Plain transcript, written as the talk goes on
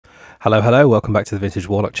Hello, welcome back to the Vintage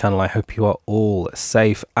Warlock channel. I hope you are all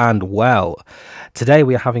safe and well. Today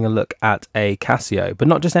we are having a look at a Casio, but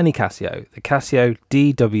not just any Casio, the Casio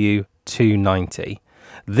DW290.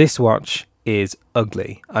 This watch is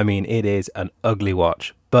ugly. I mean, it is an ugly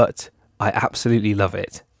watch, but I absolutely love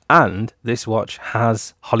it. And this watch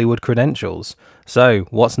has Hollywood credentials. So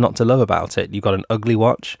what's not to love about it? You've got an ugly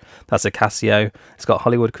watch, that's a Casio, it's got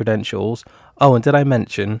Hollywood credentials. Oh, and did I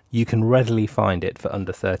mention you can readily find it for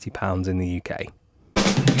under £30 in the UK?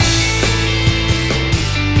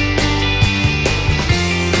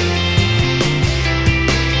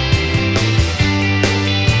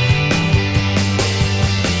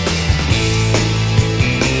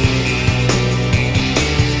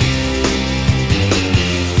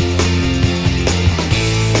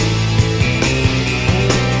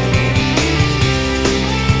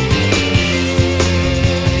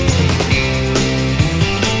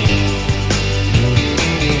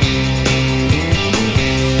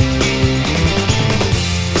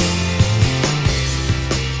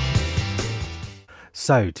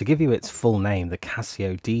 So, to give you its full name, the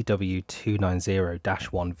Casio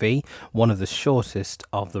DW290-1V, one of the shortest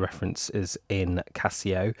of the references in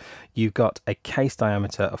Casio. You've got a case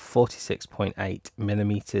diameter of 46.8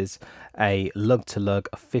 millimeters, a lug-to-lug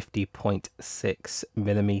of 50.6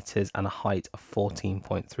 millimeters, and a height of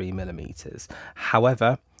 14.3 millimeters.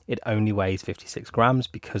 However, it only weighs 56 grams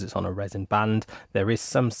because it's on a resin band. There is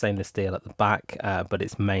some stainless steel at the back, but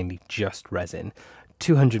it's mainly just resin.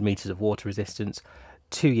 200 meters of water resistance,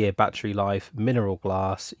 2-year battery life, mineral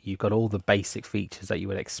glass. You've got all the basic features that you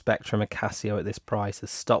would expect from a Casio at this price: a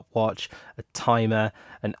stopwatch, a timer,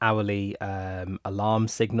 an hourly alarm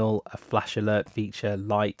signal, a flash alert feature,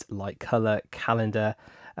 light color, calendar.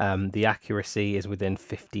 The accuracy is within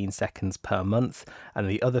 15 seconds per month, and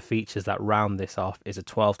the other features that round this off is a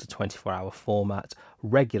 12 to 24 hour format,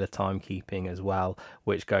 regular timekeeping as well,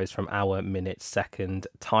 which goes from hour, minute, second,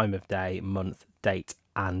 time of day, month, date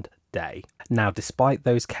and day. Now, despite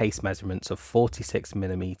those case measurements of 46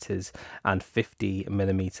 millimeters and 50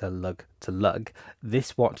 millimeter lug to lug,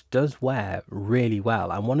 this watch does wear really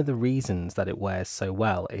well, and one of the reasons that it wears so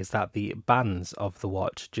well is that the bands of the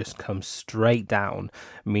watch just come straight down,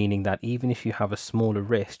 meaning that even if you have a smaller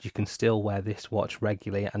wrist, you can still wear this watch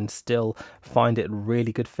regularly and still find it a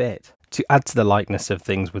really good fit. To add to the likeness of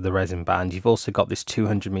things with the resin band, you've also got this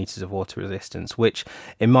 200 meters of water resistance, which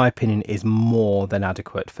in my opinion is more than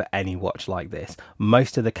adequate for any watch like this.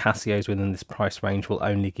 Most of the Casios within this price range will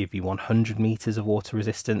only give you 100 meters of water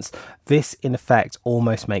resistance. This in effect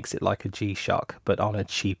almost makes it like a G-Shock, but on a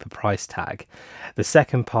cheaper price tag. The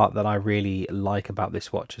second part that I really like about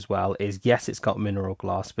this watch as well is, yes, it's got mineral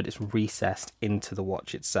glass, but it's recessed into the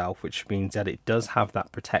watch itself, which means that it does have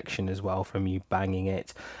that protection as well from you banging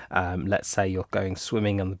it. Let's say you're going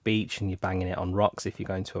swimming on the beach and you're banging it on rocks if you're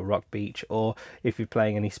going to a rock beach, or if you're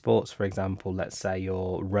playing any sports, for example, let's say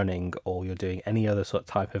you're running or you're doing any other sort of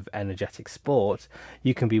type of energetic sport,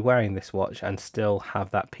 you can be wearing this watch and still have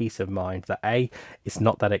that peace of mind that A, it's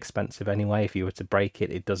not that expensive anyway. If you were to break it,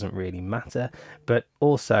 it doesn't really matter, but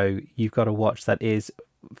also you've got a watch that is,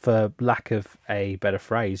 for lack of a better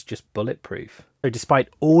phrase, just bulletproof. So despite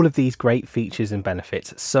all of these great features and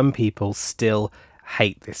benefits, some people still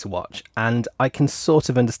hate this watch, and I can sort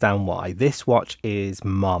of understand why. This watch is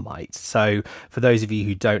Marmite. So for those of you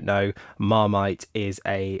who don't know, Marmite is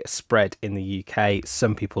a spread in the UK.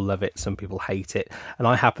 Some people love it, some people hate it, and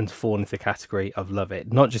I happen to fall into the category of love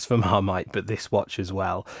it, not just for Marmite but this watch as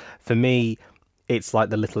well. For me, it's like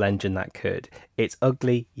the little engine that could. It's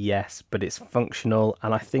ugly, yes, but it's functional,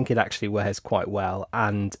 and I think it actually wears quite well.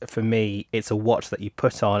 And for me, it's a watch that you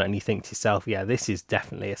put on and you think to yourself, yeah, this is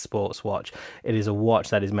definitely a sports watch. It is a watch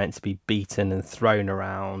that is meant to be beaten and thrown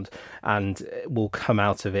around and will come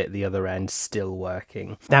out of it the other end still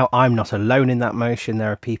working. Now, I'm not alone in that motion.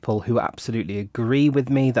 There are people who absolutely agree with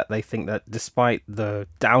me, that they think that despite the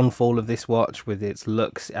downfall of this watch with its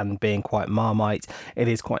looks and being quite Marmite, it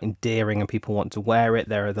is quite endearing and people want to wear it.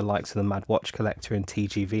 There are the likes of the Mad Watch Collector and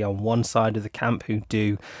TGV on one side of the camp who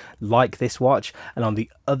do like this watch, and on the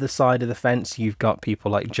other side of the fence you've got people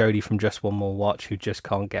like Jodie from Just One More Watch who just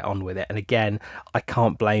can't get on with it. And again, I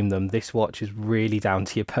can't blame them. This watch is really down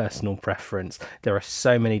to your personal preference. There are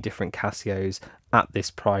so many different Casios at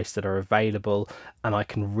this price that are available, and I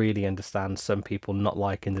can really understand some people not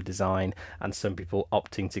liking the design and some people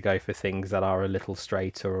opting to go for things that are a little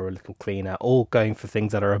straighter or a little cleaner, or going for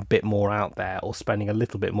things that are a bit more out there, or spending a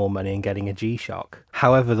little bit more money and getting a G-Shock.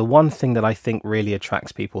 However, the one thing that I think really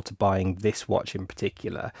attracts people to buying this watch in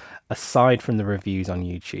particular, aside from the reviews on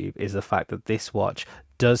YouTube, is the fact that this watch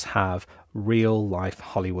does have real life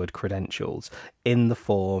Hollywood credentials in the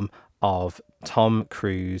form of Tom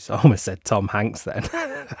Cruise. I almost said Tom Hanks then.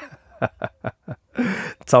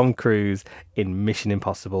 Tom Cruise in Mission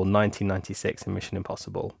Impossible, 1996 in Mission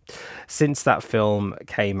Impossible. Since that film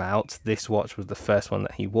came out, this watch was the first one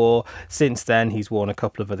that he wore. Since then, he's worn a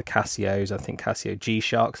couple of other Casios, I think Casio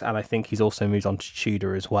G-Shocks, and I think he's also moved on to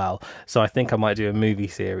Tudor as well. So I think I might do a movie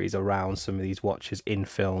series around some of these watches in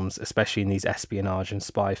films, especially in these espionage and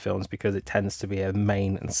spy films, because it tends to be a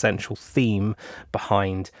main and central theme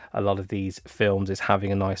behind a lot of these films is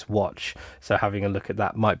having a nice watch. So having a look at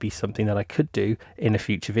that might be something that I could do in a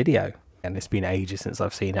future video. And it's been ages since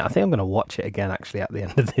I've seen it. I think I'm going to watch it again actually at the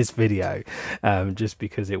end of this video, just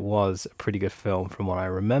because it was a pretty good film from what I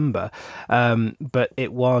remember. But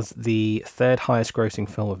it was the third highest grossing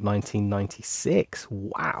film of 1996.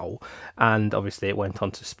 Wow. And obviously it went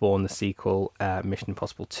on to spawn the sequel, Mission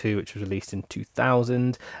Impossible 2, which was released in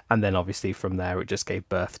 2000. And then obviously from there it just gave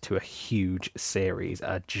birth to a huge series,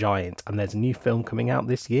 a giant. And there's a new film coming out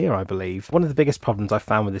this year, I believe. One of the biggest problems I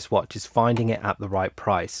found with this watch is finding it at the right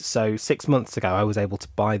price. So 6 months ago I was able to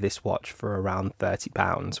buy this watch for around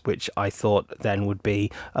 £30, which I thought then would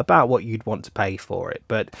be about what you'd want to pay for it,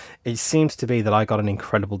 but it seems to be that I got an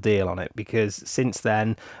incredible deal on it, because since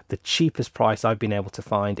then the cheapest price I've been able to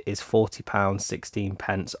find is £40 16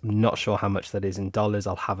 pence. I'm not sure how much that is in dollars.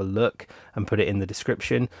 I'll have a look and put it in the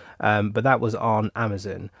description, but that was on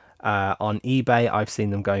Amazon. On eBay I've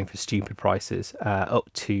seen them going for stupid prices,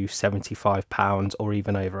 up to £75 or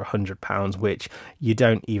even over £100, which you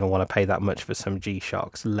don't even want to pay that much for some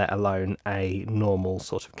G-Shocks, let alone a normal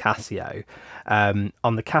sort of Casio.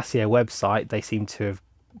 On the Casio website they seem to have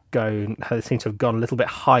gone a little bit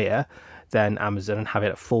higher than Amazon and have it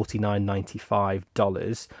at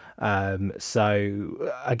 $49.95.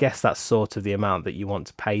 So I guess that's sort of the amount that you want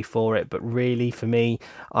to pay for it, but really for me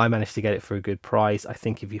I managed to get it for a good price. I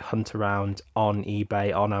think if you hunt around on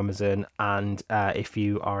eBay, on Amazon, and if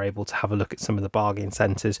you are able to have a look at some of the bargain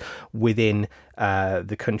centers within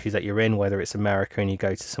the countries that you're in, whether it's America and you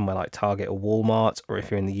go to somewhere like Target or Walmart, or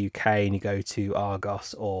if you're in the UK and you go to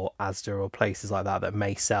Argos or Asda or places like that that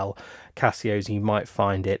may sell Casios, you might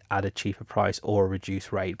find it at a cheaper price or a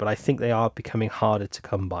reduced rate, but I think they are becoming harder to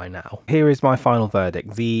come by now. Here is my final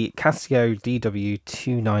verdict. The Casio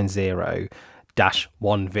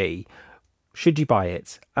DW290-1V. Should you buy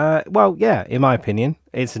it? Well, yeah, in my opinion,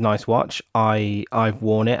 it's a nice watch. I've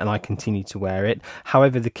worn it and I continue to wear it.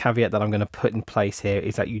 However, the caveat that I'm going to put in place here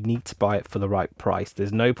is that you need to buy it for the right price.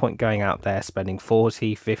 There's no point going out there spending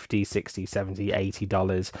 $40, $50, $60, $70,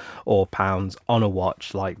 $80 or pounds on a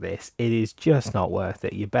watch like this. It is just not worth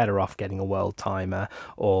it. You're better off getting a world timer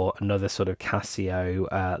or another sort of Casio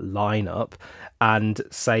lineup and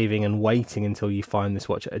saving and waiting until you find this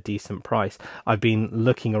watch at a decent price. I've been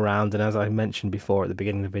looking around, and as I mentioned before at the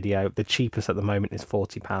beginning of the video, the cheapest at the moment is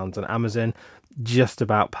 £40 on Amazon. Just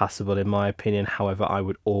about passable in my opinion. However, I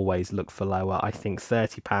would always look for lower. I think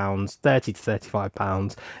 £30 to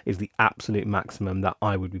 £35 is the absolute maximum that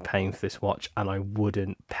I would be paying for this watch, and I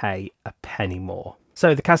wouldn't pay a penny more.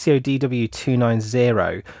 So the Casio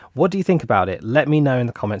DW290, what do you think about it? Let me know in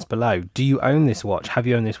the comments below. Do you own this watch? Have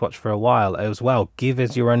you owned this watch for a while as well? Give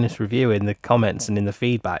us your honest review in the comments and in the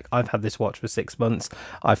feedback. I've had this watch for 6 months.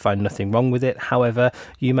 I find nothing wrong with it. However,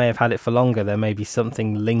 you may have had it for longer. There may be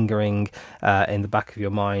something lingering in the back of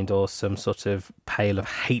your mind, or some sort of pale of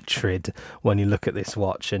hatred when you look at this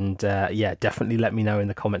watch. And yeah, definitely let me know in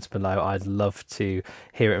the comments below. I'd love to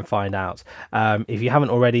hear it and find out. If you haven't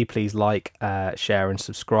already, please like, share and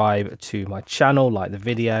subscribe to my channel, like the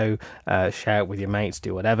video, share it with your mates,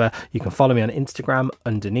 do whatever. You can follow me on Instagram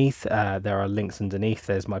underneath. There are links underneath.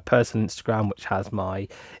 There's my personal Instagram, which has my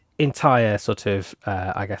entire sort of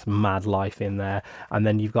I guess mad life in there, and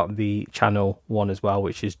then you've got the channel one as well,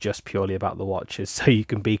 which is just purely about the watches, so you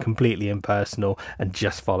can be completely impersonal and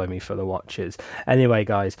just follow me for the watches. Anyway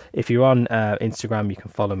guys, if you're on Instagram, you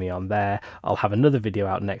can follow me on there. I'll have another video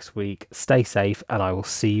out next week. Stay safe, and I will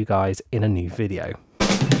see you guys in a new video.